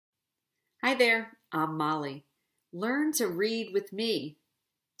Hi there, I'm Molly. Learn to read with me.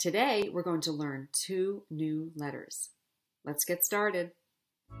 Today we're going to learn 2 new letters. Let's get started.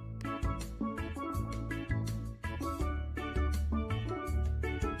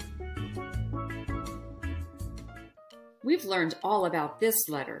 We've learned all about this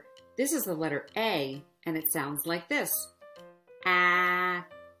letter. This is the letter A, and it sounds like this. Ah.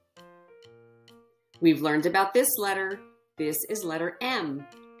 We've learned about this letter. This is letter M,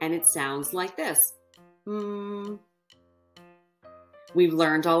 and it sounds like this. We've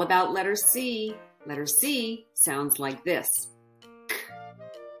learned all about letter C. Letter C sounds like this.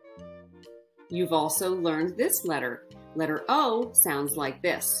 You've also learned this letter. Letter O sounds like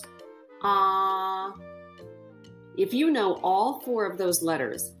this. Ah. If you know all 4 of those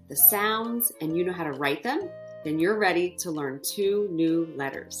letters, the sounds, and you know how to write them, then you're ready to learn 2 new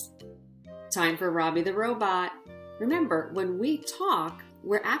letters. Time for Robbie the Robot. Remember, when we talk,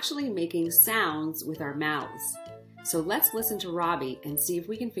 we're actually making sounds with our mouths. So let's listen to Robbie and see if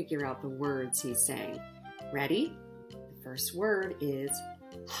we can figure out the words he's saying. Ready? The first word is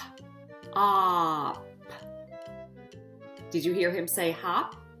hop. Did you hear him say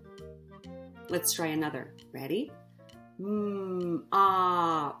hop? Let's try another. Ready?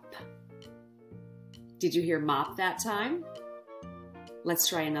 Mop. Did you hear mop that time? Let's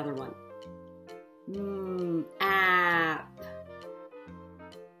try another one. App.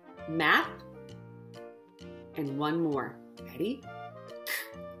 Map. And one more. Ready?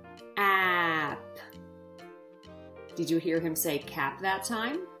 App. Did you hear him say cap that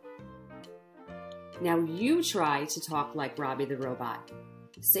time? Now you try to talk like Robbie the Robot.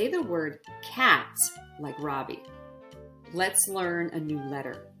 Say the word cat like Robbie. Let's learn a new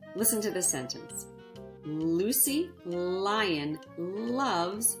letter. Listen to this sentence. Lucy Lion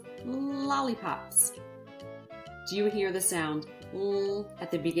loves lollipops. Do you hear the sound L at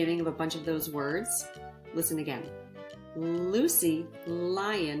the beginning of a bunch of those words? Listen again. Lucy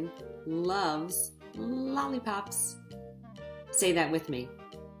Lion loves lollipops. Say that with me.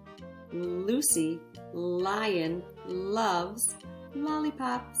 Lucy Lion loves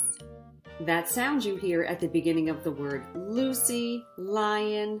lollipops. That sound you hear at the beginning of the word Lucy,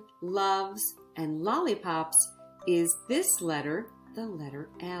 lion, loves, and lollipops is this letter, the letter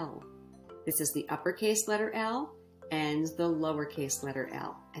L. This is the uppercase letter L and the lowercase letter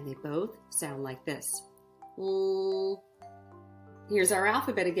L, and they both sound like this. L. Here's our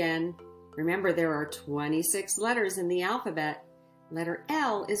alphabet again. Remember, there are 26 letters in the alphabet. Letter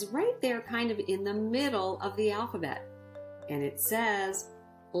L is right there kind of in the middle of the alphabet, and it says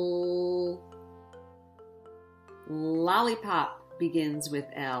L. Lollipop begins with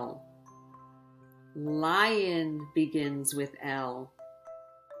L. Lion begins with L.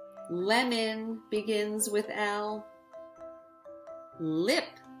 Lemon begins with L. Lip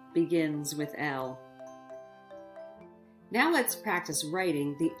begins with L. Now let's practice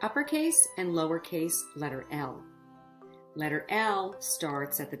writing the uppercase and lowercase letter L. Letter L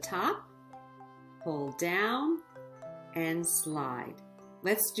starts at the top, pull down, and slide.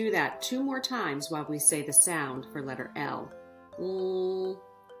 Let's do that 2 more times while we say the sound for letter L. L.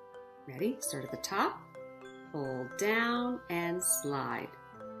 Ready? Start at the top, pull down, and slide.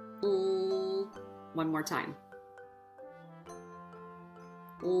 L. One more time.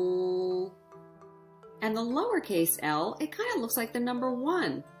 L. And the lowercase L, it kind of looks like the number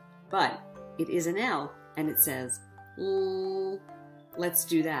 1, but it is an L, and it says L. Let's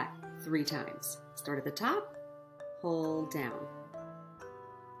do that 3 times. Start at the top, pull down.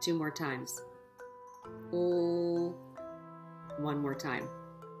 2 more times. L. One more time.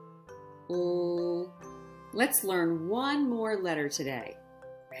 L. Let's learn 1 more letter today.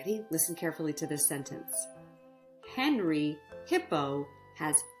 Ready? Listen carefully to this sentence. Henry Hippo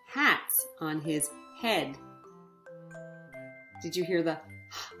has hats on his head. Did you hear the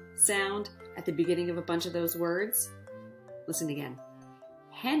sound at the beginning of a bunch of those words? Listen again.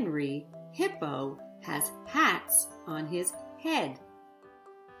 Henry Hippo has hats on his head.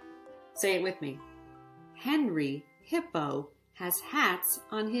 Say it with me. Henry Hippo has hats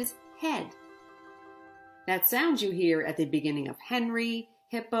on his head. That sound you hear at the beginning of Henry,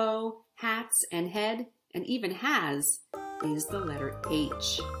 Hippo, hats, and head, and even has, is the letter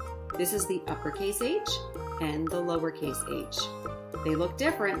H. This is the uppercase H and the lowercase h. They look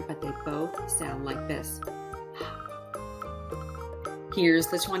different, but they both sound like this. Here's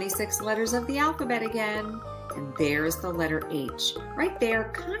the 26 letters of the alphabet again. And there's the letter H, right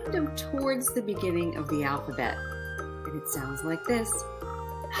there, kind of towards the beginning of the alphabet. And it sounds like this.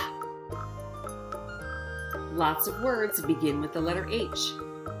 Lots of words begin with the letter H.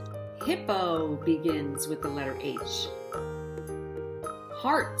 Hippo begins with the letter H.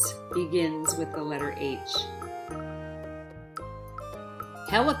 Heart begins with the letter H.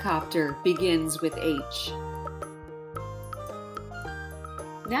 Helicopter begins with H.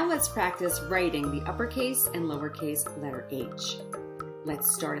 Now let's practice writing the uppercase and lowercase letter H.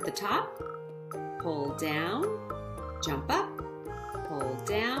 Let's start at the top, pull down, jump up, pull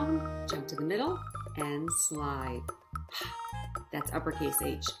down, jump to the middle, and slide. That's uppercase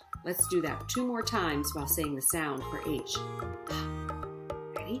H. Let's do that 2 more times while saying the sound for H.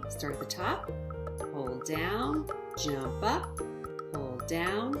 Ready? Start at the top, pull down, jump up, pull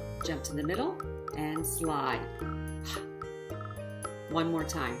down, jump to the middle, and slide. 1 more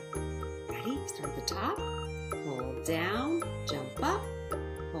time. Ready? Start at the top, pull down, jump up,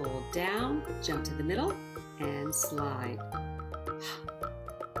 pull down, jump to the middle, and slide.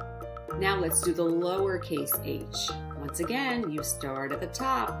 Now let's do the lowercase h. Once again, you start at the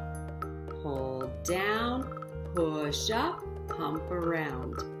top, pull down, push up, hump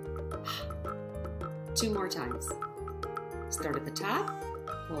around. 2 more times. Start at the top,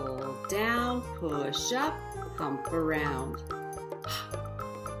 pull down, push up, hump around.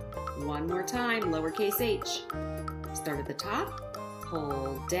 1 more time, lowercase h. Start at the top,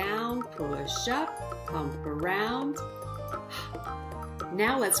 pull down, push up, hump around.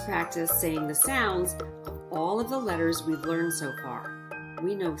 Now let's practice saying the sounds of all of the letters we've learned so far.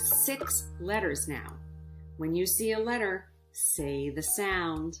 We know 6 letters now. When you see a letter, say the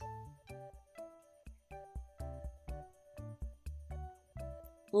sound.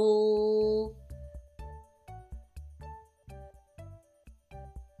 L.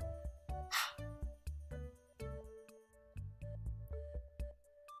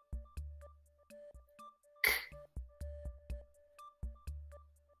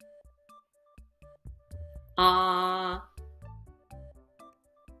 Ah.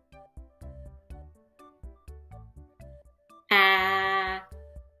 Ah.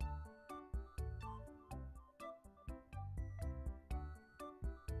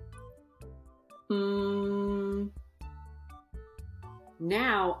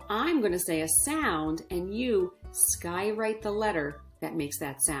 Now I'm going to say a sound and you skywrite the letter that makes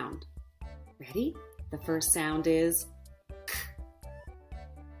that sound. Ready? The first sound is K.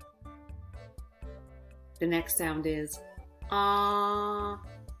 The next sound is Ah.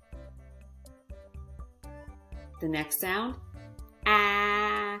 The next sound,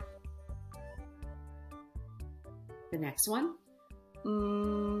 Ah. The next one,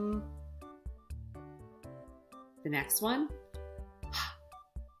 The next one,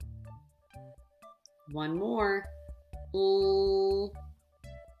 one more, L.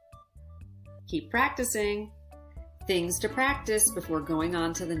 Keep practicing. Things to practice before going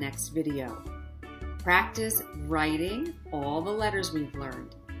on to the next video. Practice writing all the letters we've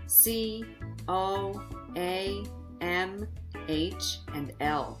learned. C, O, A, M, H, and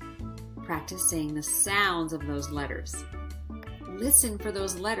L. Practice saying the sounds of those letters. Listen for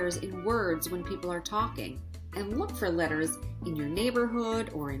those letters in words when people are talking, and look for letters in your neighborhood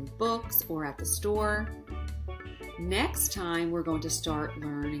or in books or at the store. Next time, we're going to start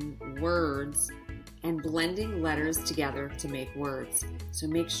learning words and blending letters together to make words. So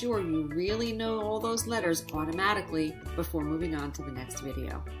make sure you really know all those letters automatically before moving on to the next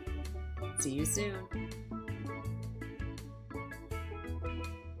video. See you soon.